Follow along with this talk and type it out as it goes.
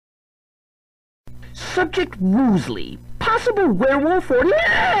Subject Woosley. Possible werewolf or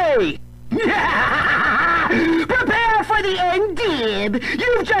nay! Prepare for the end, Dib!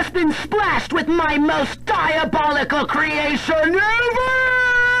 You've just been splashed with my most diabolical creation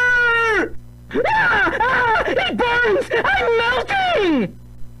ever! It burns! I'm melting!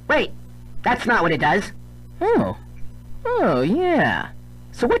 Wait, that's not what it does. Oh, yeah.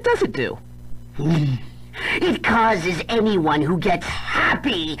 So what does it do? It causes anyone who gets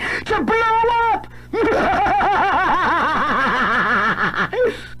happy to blow up!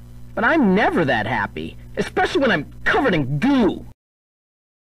 But I'm never that happy, especially when I'm covered in goo.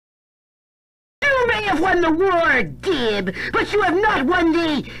 You may have won the war, Dib, but you have not won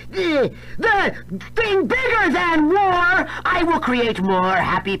the thing bigger than war. I will create more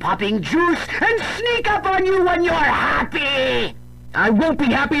happy popping juice and sneak up on you when you're happy. I won't be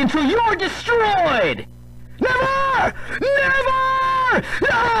happy until you're destroyed! Never! Never!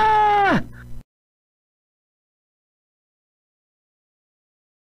 Ah!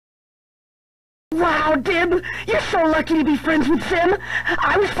 Wow, Dib! You're so lucky to be friends with Zim!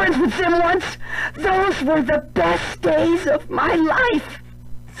 I was friends with Zim once! Those were the best days of my life!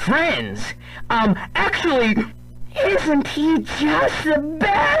 Friends? Actually... Isn't he just the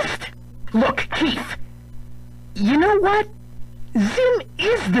best? Look, Keef. You know what? Zim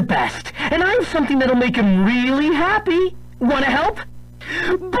is the best, and I have something that'll make him really happy. Wanna help?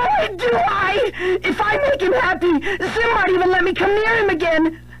 Boy, do I! If I make him happy, Zim might even let me come near him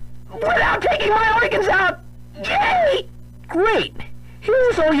again! Without taking my organs out! Yay! Great!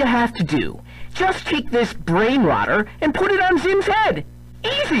 Here's all you have to do. Just take this brain rotter and put it on Zim's head.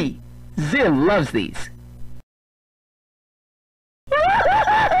 Easy! Zim loves these.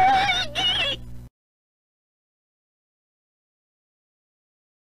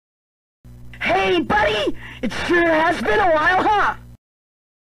 Hey, buddy! It sure has been a while, huh?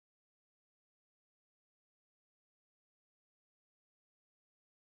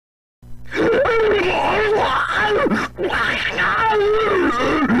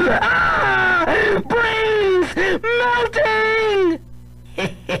 Brains melting!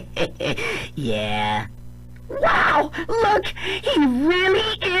 Yeah. Wow! Look! He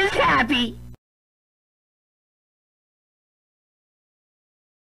really is happy!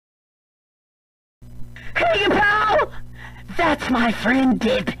 Hey, pal! That's my friend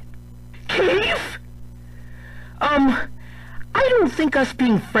Dib. Keef? I don't think us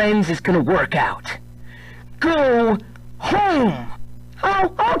being friends is gonna work out. Go home!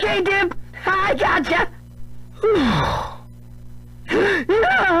 Oh, okay, Dib. I gotcha.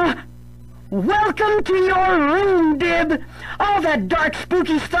 Welcome to your room, Dib. All that dark,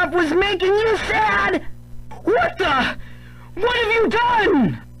 spooky stuff was making you sad. What the? What have you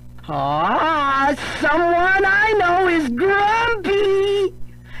done? Someone I know is grumpy.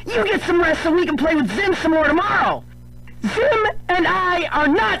 You get some rest so we can play with Zim some more tomorrow. Zim and I are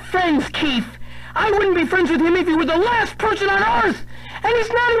not friends, Keef. I wouldn't be friends with him if he were the last person on Earth. And he's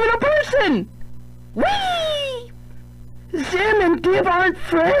not even a person. Whee! Zim and Dib aren't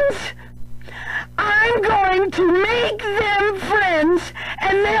friends? I'm going to make them friends,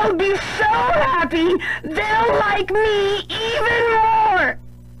 and they'll be so happy they'll like me even more.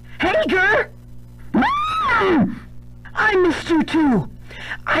 Hey, Gur! I missed you too.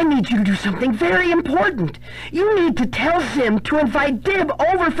 I need you to do something very important. You need to tell Zim to invite Dib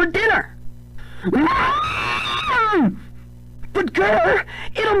over for dinner. But Gur,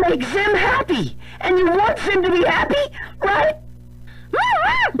 it'll make Zim happy, and you want Zim to be happy, right?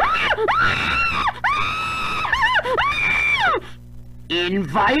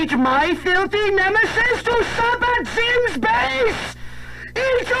 Invite my filthy nemesis to sup at Zim's base!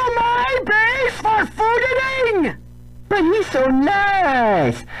 Into my base for fooding! But he's so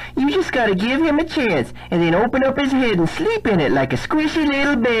nice. You just gotta give him a chance, and then open up his head and sleep in it like a squishy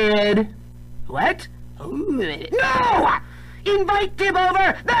little bed. What? No! Invite Dib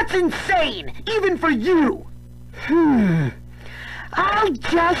over? That's insane! Even for you! I'll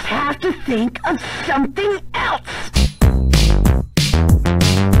just have to think of something else!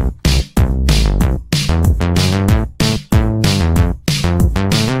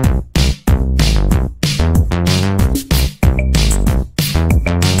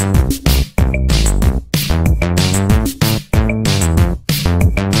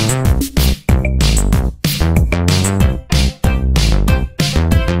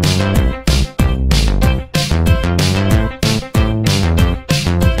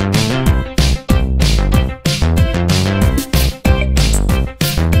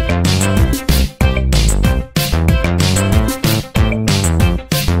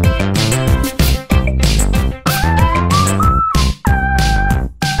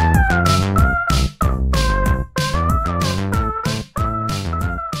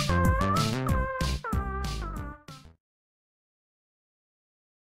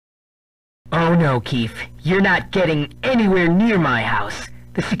 no, Keef. You're not getting anywhere near my house.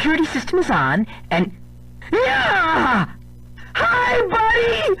 The security system is on, and... Yeah! Hi,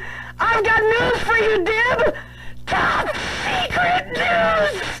 buddy! I've got news for you, Dib! Top secret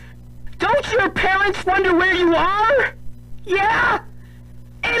news! Don't your parents wonder where you are? Yeah?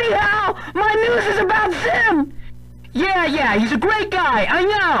 Anyhow, my news is about Zim! Yeah, he's a great guy, I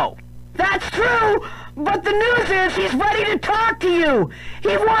know! That's true, but the news is he's ready to talk to you!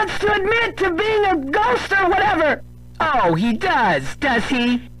 He wants to admit to being a ghost or whatever! Oh, he does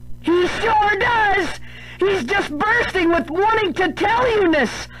he? He sure does! He's just bursting with wanting to tell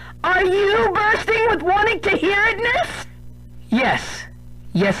you-ness! Are you bursting with wanting to hear it-ness? Yes,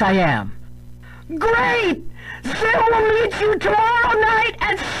 I am. Great! Zim will meet you tomorrow night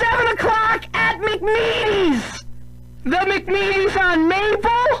at 7 o'clock at McMeady's! The McMeady's on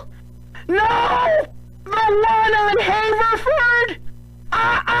Maple? No! The one on Haverford?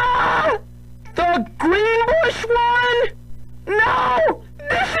 The Greenbush one? No!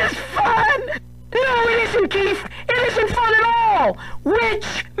 This is fun! No, it isn't, Keith! It isn't fun at all!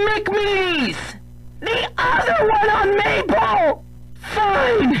 Which McMeady's? The other one on Maple!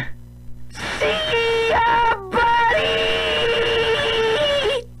 Fine! See ya, buddy!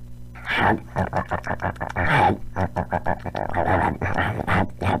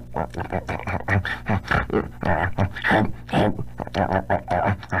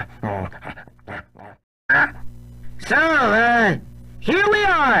 So, here we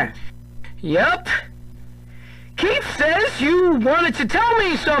are. Yup. Keith says you wanted to tell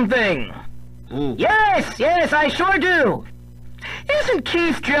me something. Yes, I sure do. Isn't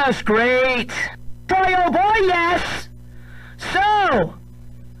Keith just great? Boy, oh boy, yes. So,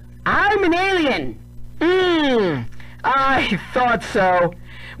 I'm an alien. I thought so.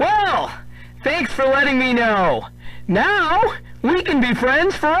 Well, thanks for letting me know. Now, we can be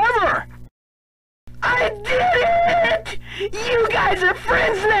friends forever. I did it! You guys are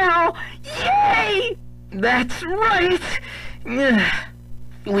friends now! Yay! That's right.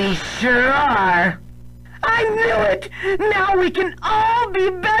 We sure are. I knew it! Now we can all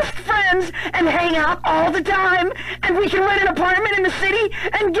be best friends and hang out all the time, and we can rent an apartment in the city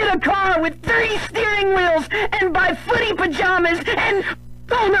and get a car with 3 steering wheels and buy footy pajamas and...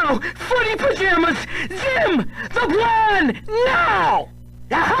 Oh no! Footy pajamas! Zim! The plan! Now!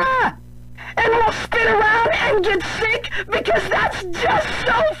 Aha! And we'll spin around and get sick because that's just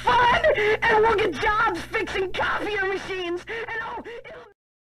so fun! And we'll get jobs fixing copier machines and it'll...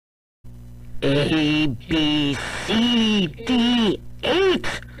 A, B, C, D,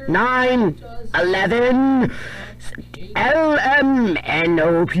 8, 9, 11, L, M, N,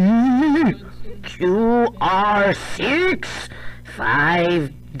 O, P, Q, R, 6,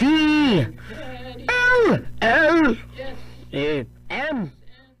 5, D, L, L, M.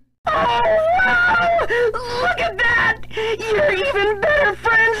 Oh, wow! Look at that! You're even better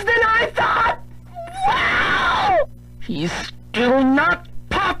friends than I thought! Wow! He's still not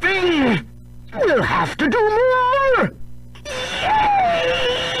popping! We'll have to do more! Yay!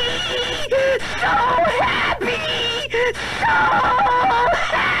 So happy! So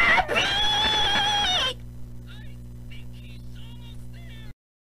happy!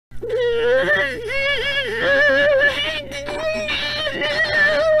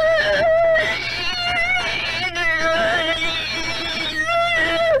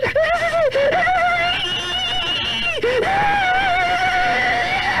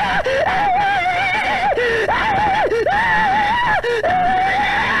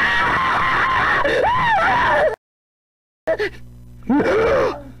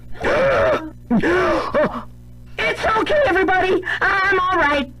 It's okay, everybody. I'm all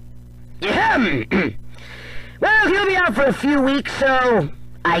right. Well, he'll be out for a few weeks, so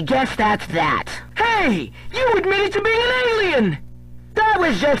I guess that's that. Hey! You admitted to being an alien! That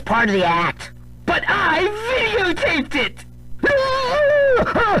was just part of the act. But I videotaped it!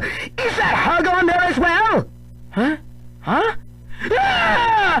 Is that hug on there as well? Huh? Ah!